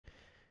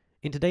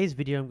In today's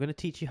video, I'm going to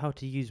teach you how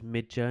to use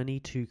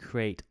Midjourney to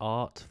create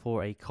art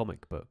for a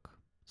comic book.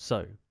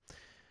 So,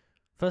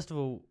 first of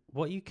all,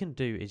 what you can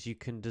do is you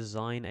can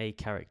design a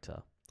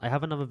character. I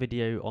have another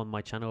video on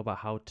my channel about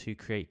how to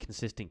create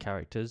consistent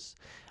characters,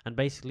 and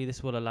basically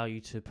this will allow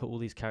you to put all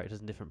these characters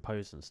in different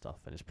poses and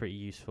stuff, and it's pretty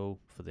useful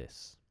for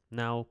this.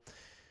 Now,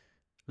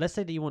 let's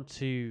say that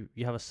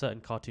you have a certain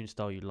cartoon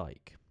style you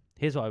like.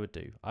 Here's what I would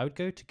do. I would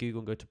go to Google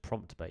and go to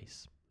prompt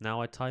base.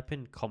 Now I type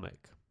in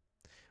comic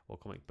or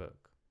comic book.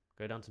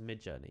 Go down to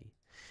Midjourney.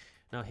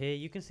 Now here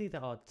you can see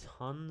there are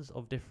tons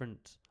of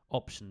different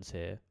options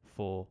here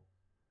for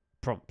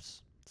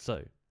prompts.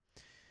 So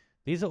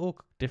these are all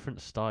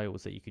different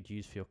styles that you could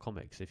use for your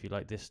comics. If you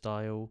like this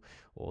style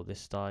or this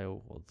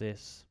style or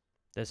this,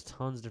 there's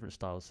tons of different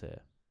styles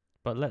here.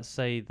 But let's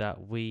say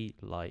that we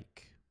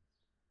like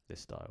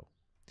this style.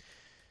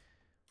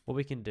 What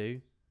we can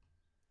do,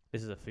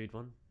 this is a food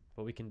one.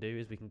 What we can do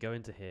is we can go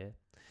into here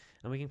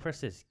and we can press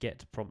this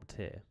get prompt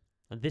here.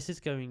 And this is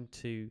going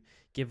to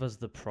give us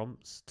the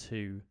prompts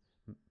to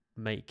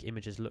make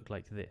images look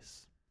like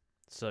this.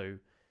 So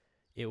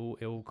it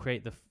will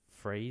create the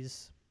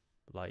phrase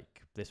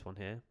like this one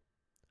here.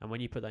 And when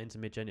you put that into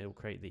Midjourney, it will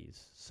create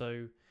these.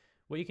 So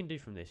what you can do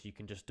from this, you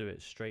can just do it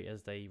straight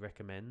as they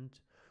recommend,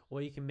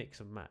 or you can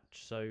mix and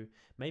match. So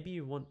maybe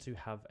you want to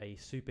have a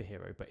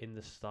superhero, but in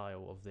the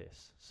style of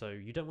this. So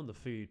you don't want the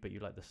food, but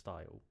you like the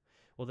style.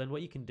 Well, then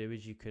what you can do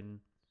is you can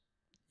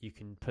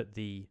put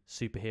the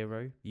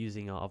superhero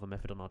using our other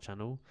method on our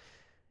channel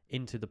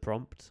into the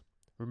prompt,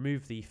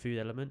 remove the food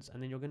elements,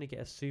 and then you're going to get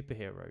a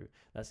superhero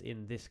that's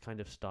in this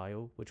kind of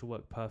style, which will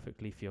work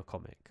perfectly for your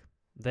comic.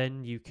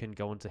 Then you can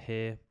go onto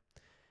here.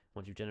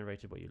 Once you've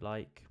generated what you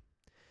like,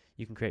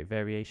 you can create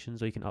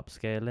variations or you can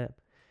upscale it,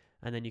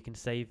 and then you can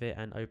save it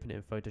and open it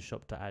in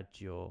Photoshop to add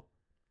your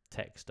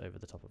text over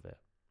the top of it.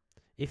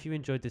 If you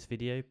enjoyed this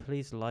video,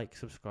 please like,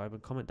 subscribe,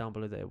 and comment down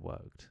below that it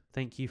worked.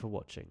 Thank you for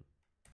watching.